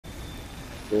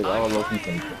Dude, I don't know if you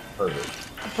can perfect.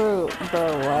 Bro, what?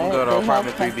 I'm gonna go to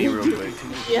apartment 3B real quick.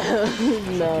 Yeah,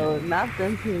 no, not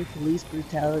them putting police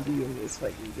brutality in this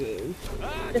fucking game.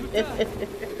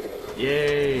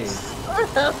 Yay! This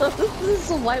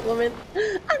is a white woman.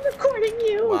 I'm recording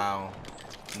you. Wow.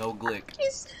 No glick.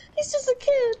 He's just a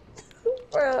kid,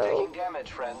 bro. Taking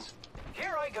damage, friends.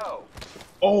 Here I go.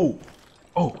 Oh!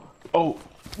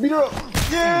 Beat her up!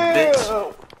 Yeah!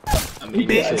 Bitch. I mean,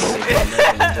 Bitch.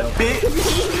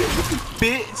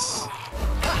 Bitch.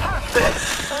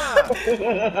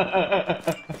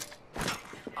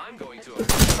 I'm going to for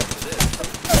this.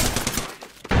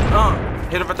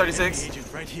 Hit him for 36. Agent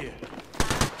right here.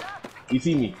 You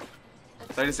see me?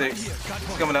 36. He's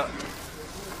coming up. A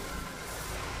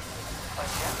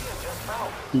champion just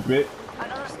fell. Stupid.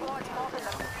 Another squad's mobbing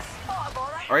them. Spot 'em,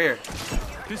 alright? Right here.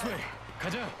 This way.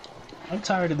 Kaja. I'm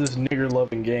tired of this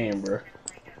nigger-loving game, bro.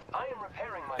 I am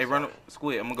repairing myself. Hey, run.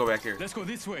 Squid. I'm gonna go back here. Let's go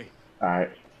this way.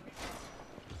 Alright.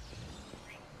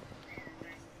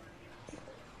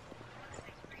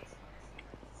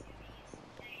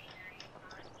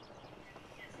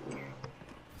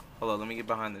 Hold on. Let me get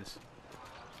behind this.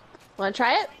 Wanna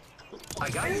try it? I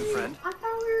got you, friend. I thought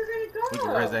we were gonna go. We can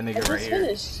res that nigga I right just here.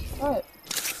 finished. What?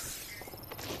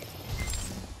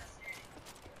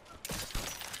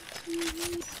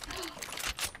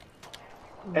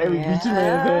 Hey, we beat your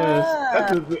man's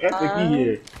ass. That's the key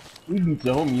here. We beat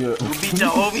your homie up. You beat your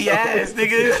homie ass,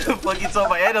 nigga. Fuck you talking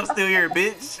about? And I'm still here,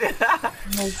 bitch.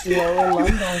 Has lower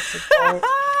lumbar support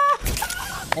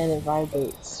and it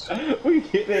vibrates. We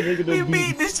hit that nigga We the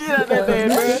beat the shit out of that man,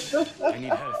 bro. I need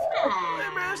help.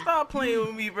 Hey, man, stop playing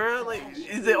with me, bro. Like,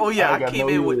 is it? Oh yeah, I I got came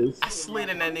no in with. use. I slid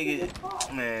in that nigga.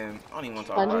 Man, I don't even want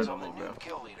to talk about it no more, bro.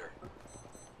 Kill leader.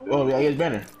 Oh, yeah, I get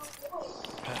banner. Oh,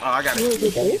 I got You wanna it.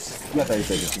 get this? You got 30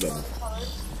 seconds. You got me.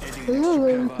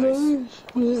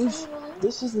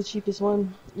 This is the cheapest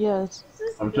one. Yeah,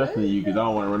 I'm trusting you because I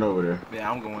don't want to run over there. Yeah,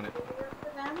 I'm going it.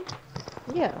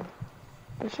 yeah,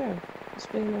 for sure. It's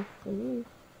big enough for me.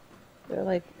 They're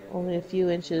like only a few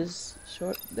inches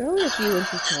short. They're only a few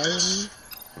inches taller than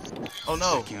me. Oh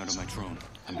no. Backing out of my drone.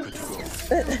 I'm good to go.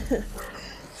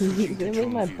 They make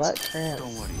my butt cramp.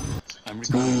 Don't worry. I'm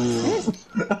recovering.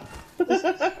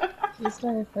 He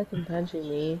started fucking punching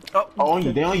me. Oh, Oh, on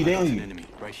you, they on you, they on An you. enemy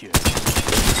right here.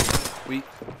 weak.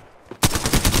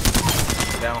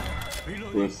 Down.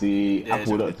 We'll see. I Yeah,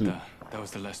 pulled up too. That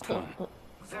was the last one.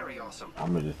 Very awesome.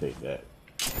 I'm gonna just take that.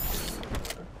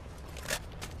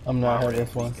 I'm not Already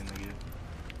having fun. tweaking,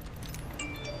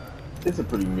 nigga. It's a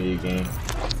pretty mid game.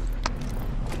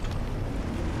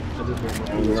 I just want my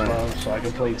PS5 so I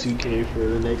can play 2K for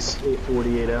the next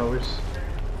 48 hours.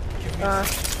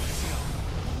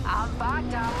 I'm back,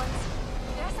 darlings.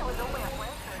 Guess it was only a blip.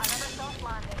 Another soft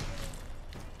landing.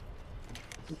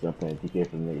 I'm playing TK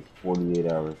for the next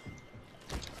 48 hours.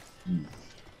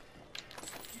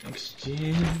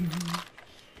 Exchange.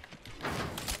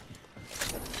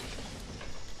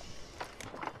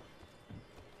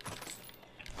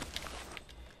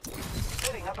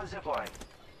 Setting up a zipline.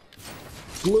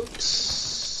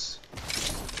 Looks.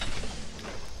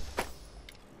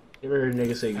 You ever heard a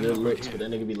nigga say good looks, but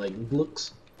that nigga be like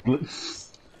looks?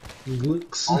 Looks.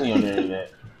 Only on the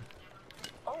internet.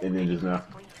 And then just now.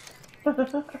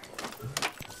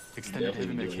 Extended heavy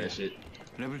Definitely mech doing here. that shit.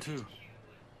 Level 2.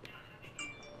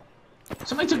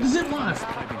 Somebody took the zip line.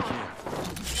 Climbing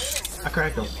here. I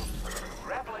cracked him.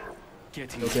 Grappling.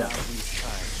 Getting Okay. down in the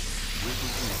sky.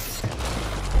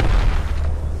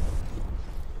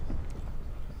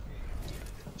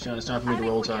 Sean, it's time for me to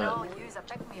roll I think we could tide. all use a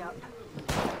pick-me-up.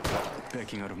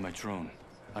 Backing out of my drone.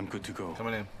 I'm good to go.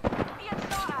 Coming in. Being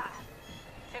shot at.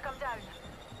 Here come down.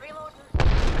 Reloading.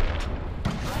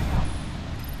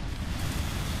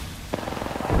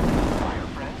 Fire,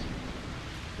 friends.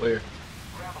 Where?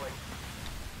 Grappling.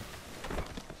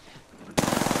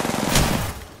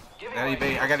 I got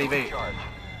evade. I got evade. Charge.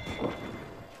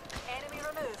 Enemy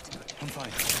removed. I'm fine.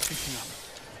 Fixing up.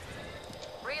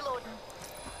 Reloading.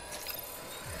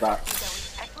 Stop.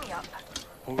 Pick me up.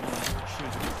 Hold on.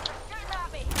 Shield. Shoot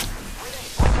at me.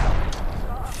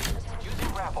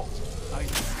 Using grapple. Eye in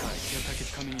the sky. Care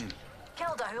package coming in.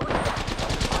 Killed a hooligan.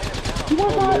 Oh,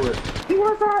 Lord. He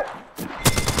was that.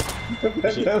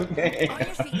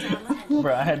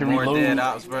 Bro, I had to More reload. dead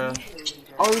ops, bro.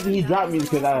 Only reason he dropped me is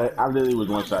because I literally was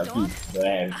one shot too. But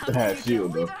I had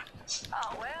shield though.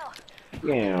 Oh well.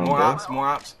 Damn, More bro. ops, more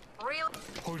ops. Real.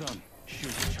 Hold on.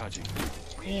 Shield charging.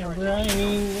 Damn, bro, I ain't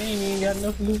even got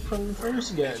enough loot from the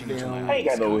first goddamn. I ain't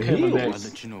got no Coming heals. back. I'll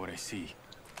let you know what I see.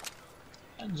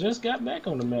 I just got back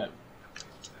on the map.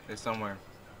 It's somewhere.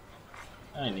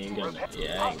 I ain't even got that.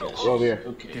 Yeah, I ain't got shit. Over here.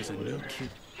 Okay, There's a new whatever. kid.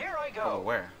 Here I Oh, go.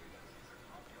 where?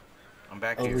 I'm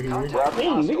back Over here. here. Bro,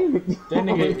 nigga. That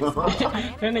nigga,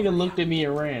 that nigga looked at me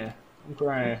and ran. I'm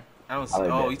crying. I don't I see.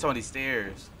 like Oh, that. he's talking these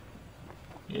stairs.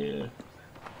 Yeah.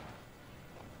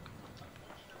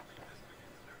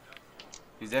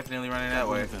 He's definitely running that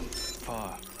One way. of them.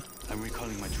 Far. I'm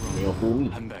recalling my You drone. gonna fool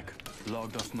me? I'm back.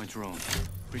 Logged off my drone.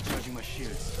 Recharging my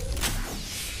shields.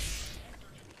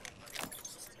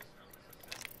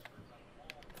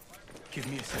 Give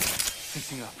me a second.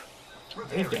 Fixing up.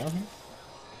 They down here?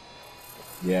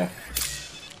 Yeah.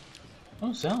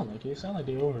 Don't sound like it. It sound like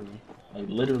they over me. Like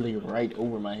literally right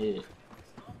over my head.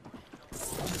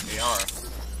 They are.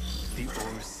 The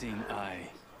all-seeing eye.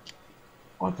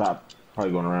 On top.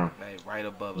 Probably going around. Like right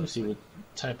above Let me us. see what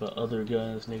type of other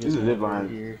guns niggas This is a have zip over line.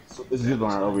 here. This is a zip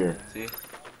line over here. See?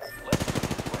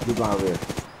 Zip line over here.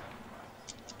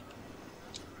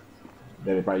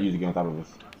 That they probably usually get on top of us.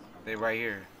 They right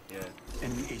here. Yeah.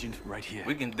 Enemy agent right here.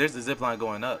 We can. There's the zip line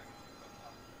going up.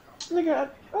 Nigga,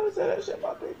 I done said that shit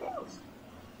about 3 times.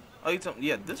 Oh, you told me.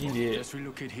 Yeah, this You one. did. Let's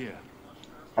relocate here.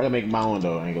 I can make my own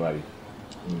though, I ain't gonna lie to you.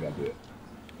 You ain't gotta do it.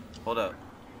 Hold up.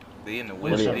 They in the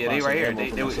Where window. they Yeah, at? they right here. Find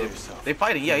some ammo for They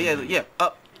fighting. Yeah, yeah, yeah.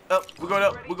 Up, up. We're going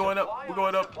up. We're going up. We're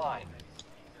going up. I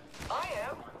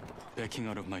am. Backing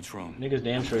out of my drone. Niggas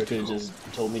damn sure could have just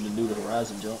told me to do the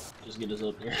horizon jump. Just get us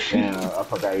up there. Damn, I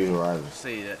forgot you were Horizon.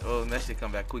 Say that. Oh, that shit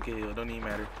come back quick as hell. Don't even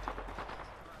matter.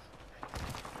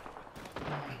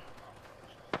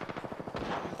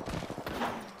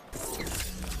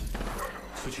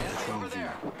 Switching to drone view.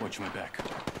 Watch my back.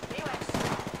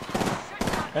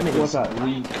 That nigga's What's up?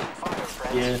 weak. Fire,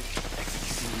 friends.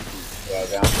 Yeah, Yeah,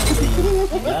 down.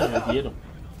 you gotta get him.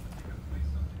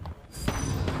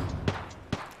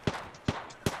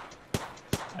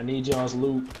 I need y'all's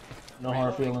loot. No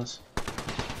hard feelings.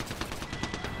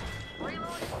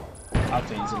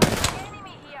 Octane's in there.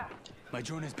 Enemy here. My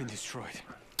drone has been destroyed.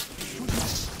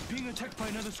 Being attacked by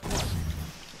another squad.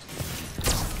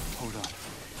 Hold on.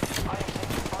 I am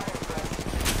taking fire,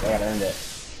 friends. I gotta earn that.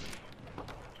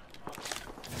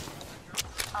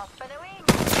 Up and away.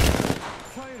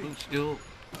 Firing. Still.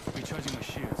 Recharging my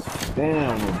shields.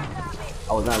 Damn.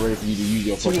 I was not ready for you to use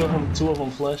your fucking... Two of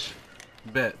them flush.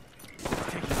 Bet.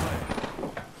 Taking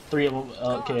fire. 3 of them.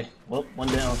 Okay. Well, 1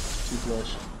 down. 2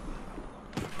 flush.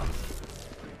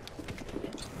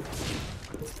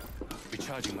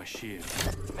 Recharging my shield.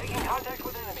 Making contact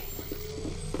with enemy.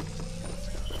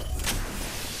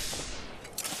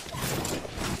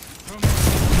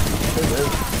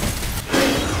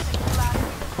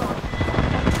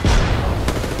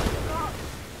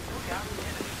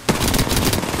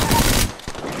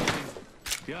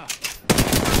 Yeah.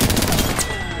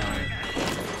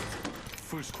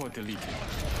 Full squad deleted.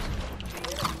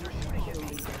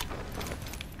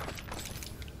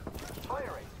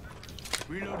 Firing.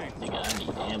 Reloading. Nigga, I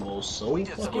need ammo so We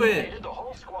just fucking Squid. bad. eliminated the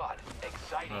whole squad.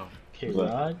 Exciting. Oh. Okay,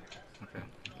 Rod.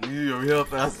 You over here,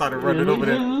 I started running over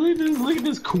there. Look at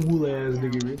this cool ass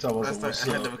nigga. We talking I about what's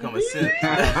had to up. become a simp.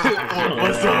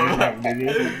 What's up,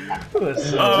 nigga?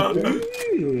 What's up?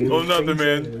 Oh, nothing,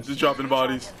 man. Just dropping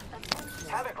bodies.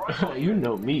 Havoc right. You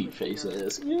know me, face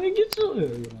ass. Yeah, get your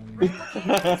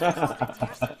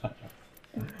ass.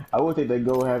 I would take that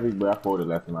gold heavy, but I folded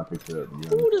last time I picked it up. You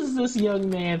know? Who does this young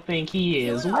man think he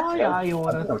is? Why are you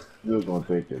on I think a... I'm still gonna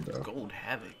take it, though. Gold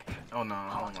Havoc. Oh, no,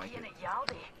 I don't like it.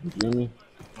 You feel me?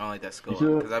 I don't like that skull. You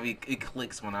sure? Because it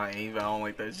clicks when I aim. I don't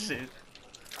like that shit.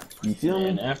 You feel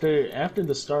And me? after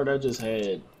the start I just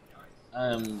had,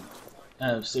 I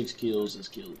have 6 kills as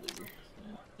kill leader.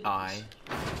 I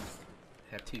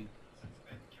have 2. Thank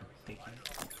you. Thank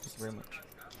you very much.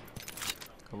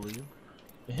 Khalil?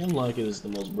 Hemlock is the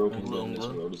most broken gun this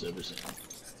world has ever seen.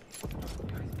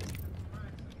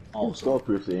 Oh, skull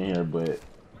piercer in here, but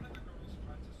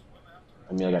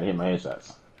I mean, I gotta hit my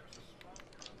headshots.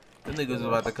 The niggas was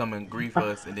about to come and grief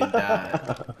us and then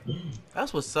die.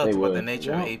 That's what sucks They about would. the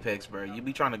nature Yeah. of Apex, bro. You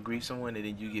be trying to grief someone and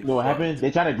then you get You know what fucked. happened?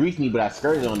 They tried to grease me, but I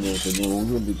skirted on them. So then when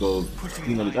we went to go,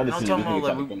 you know, the other I'm team, talking they about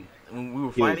like tried to when we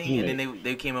were kill a fighting and then teammate.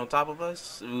 they came on top of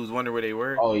us. We was wondering where they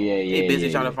were. Oh yeah, yeah. They busy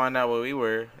yeah, trying yeah. to find out where we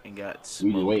were and got We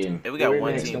smoked. were waiting. Hey, we got We're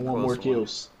one next team and one close more to one.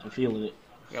 kills. I'm feeling it.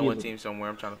 We got one team somewhere.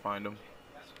 I'm trying to find them.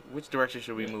 Which direction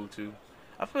should we move to?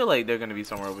 I feel like they're gonna be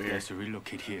somewhere over here. Let's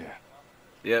relocate here.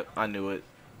 Yep, I knew it.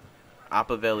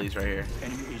 Apavelli's right here.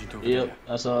 Enemy agent over Yep, there.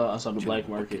 I saw the black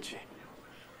market.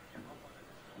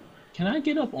 Can I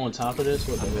get up on top of this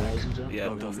with the horizon jump? Yeah.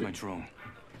 Logged off my drone.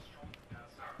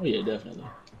 Oh yeah, definitely.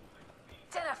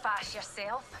 Dinner fast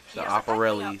yourself. The Here's a pick-me-up.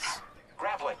 Aparellis.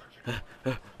 Grappling. Come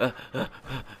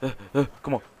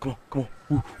on, come on, come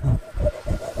on.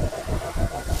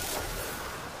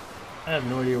 I have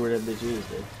no idea where that bitch is,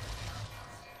 though.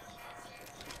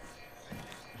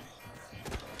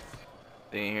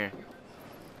 They ain't here.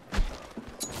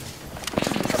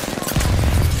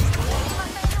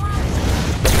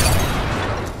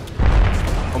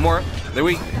 One more. They're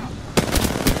weak.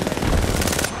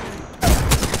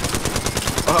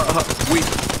 Weak.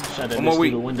 Shot that One more bitch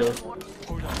weak. through the window. Taking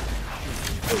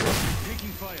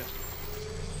fire.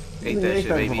 Ate that They shit,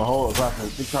 coming from baby. a whole across the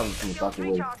across the way.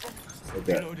 Like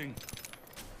that. Reloading.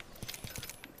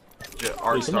 Just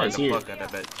art Wait, somebody's starting the here. fuck out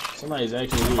that bitch. Somebody's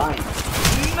actually here.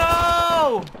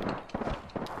 No!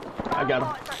 I got him.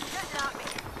 Just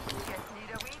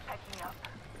need a wee picking up.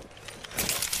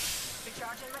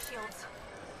 Recharging my shields.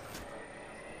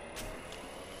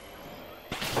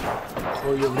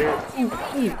 Oh, you over there? Ooh,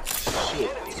 ooh. Shit.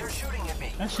 Enemies are shooting at me.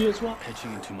 Can I shield swap?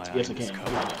 Patching into my Yes, I enemy's can.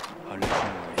 cover. I'll let you know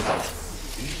where it is.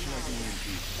 Initializing EMP.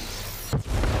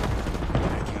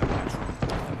 Picking up my drone.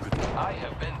 I'm good now. I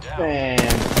have been down. Man,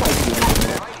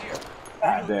 Right here.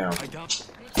 God damn. I down.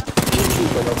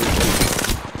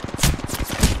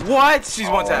 What? She's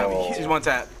one tap. She's one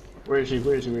tap. Where is she?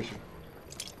 Where is she? Where is she?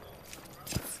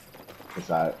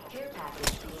 Inside.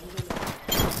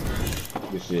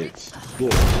 Good shit.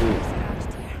 Good shit.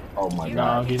 Oh my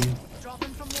Nah, I'm god. getting. Dropping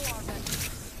from the orbit.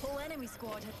 Whole enemy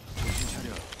squad. They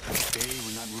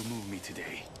will not remove me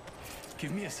today.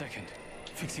 Give me a second.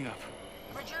 Fixing up.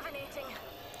 Rejuvenating.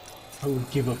 I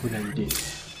would give up without you did.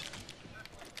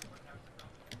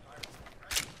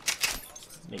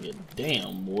 Nigga,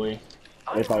 damn, boy.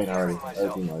 They fighting already.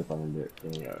 Everything know they fighting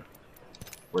there.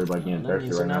 Worry about getting That thirsty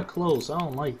means right they're now. not close. I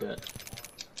don't like that.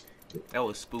 That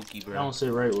was spooky, That bro. don't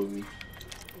sit right with me.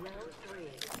 Round 3.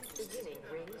 Beginning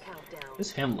ring countdown.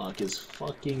 This hemlock is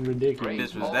fucking That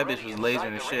ridiculous. bitch was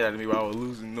lasering the shit out of me while I was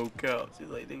losing no count. She's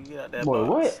like, nigga, get out that Boy, box.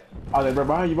 what? Oh, they right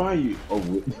behind you, behind you. Oh,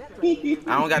 what?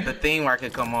 I don't got the theme where I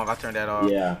could come off. I turned that off.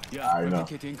 Yeah, Yeah, I know.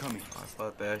 replicate incoming. I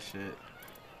thought that shit.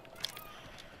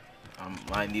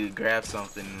 I need to grab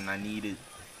something and I need it.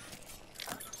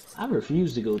 I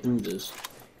refuse to go through this.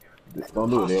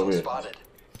 Don't do it, they over Hostile here. spotted.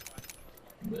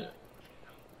 But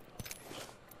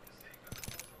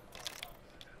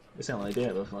it sounds like they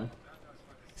having fun.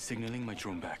 Signaling my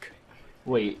drone back.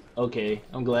 Wait, okay.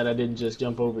 I'm glad I didn't just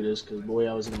jump over this, because boy,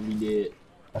 I was gonna be dead.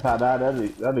 That's how I died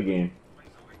the other game.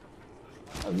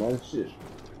 That's nice shit.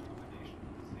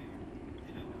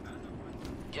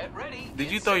 Get ready. Did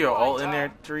you It's throw your standby ult in there,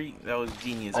 time. Tree? That was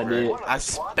genius, I bro. did. I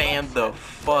spammed the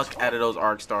fuck out of those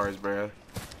arc stars, bro.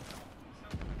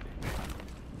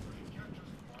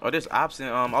 Oh, this option,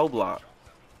 O block.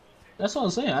 That's what I'm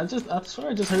saying. I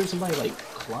swear I just heard somebody like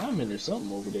climbing or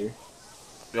something over there.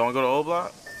 You wanna go to O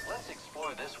block? Let's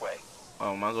explore this way.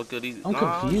 Oh, might as well kill these. I'm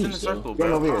Nah, it's in the confused, though. circle, Get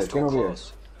bro. over here, get over here.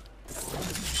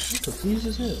 I'm confused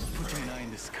as hell. Putting an eye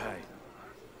in the sky.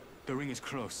 The ring is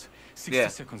close. 60 Yeah,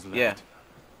 seconds left. yeah.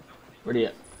 Where they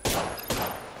at?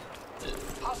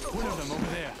 Hostile One of close. them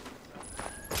over there.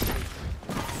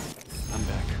 I'm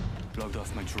back. Logged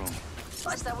off my drone.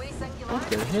 What's that way What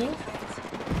the hell?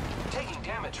 Taking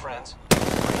damage, friends.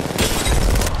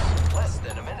 Less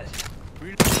than a minute.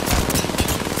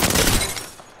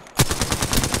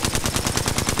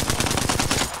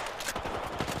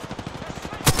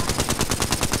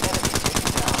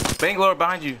 Bangalore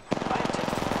behind you.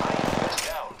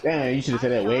 Damn, you should have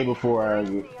said that way before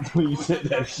when you said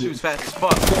that She was shit. fast as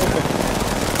fuck.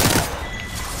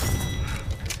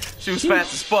 She was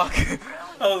fast as fuck.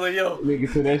 I was like, yo. Nigga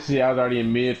said that shit, I was already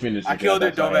in mid finish. I killed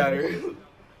it, don't matter.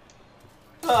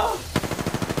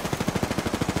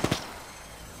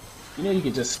 You know you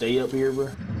can just stay up here, bro.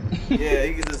 Yeah,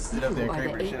 you can just sit up there and Are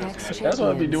creep the your shit up. Apex That's what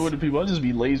I be champions. doing to people. I just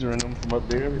be lasering them from up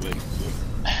there. I be like,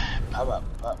 pop, pop,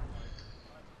 pop.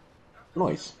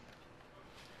 Nice.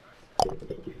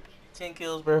 10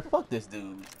 kills, bro. Fuck this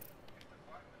dude.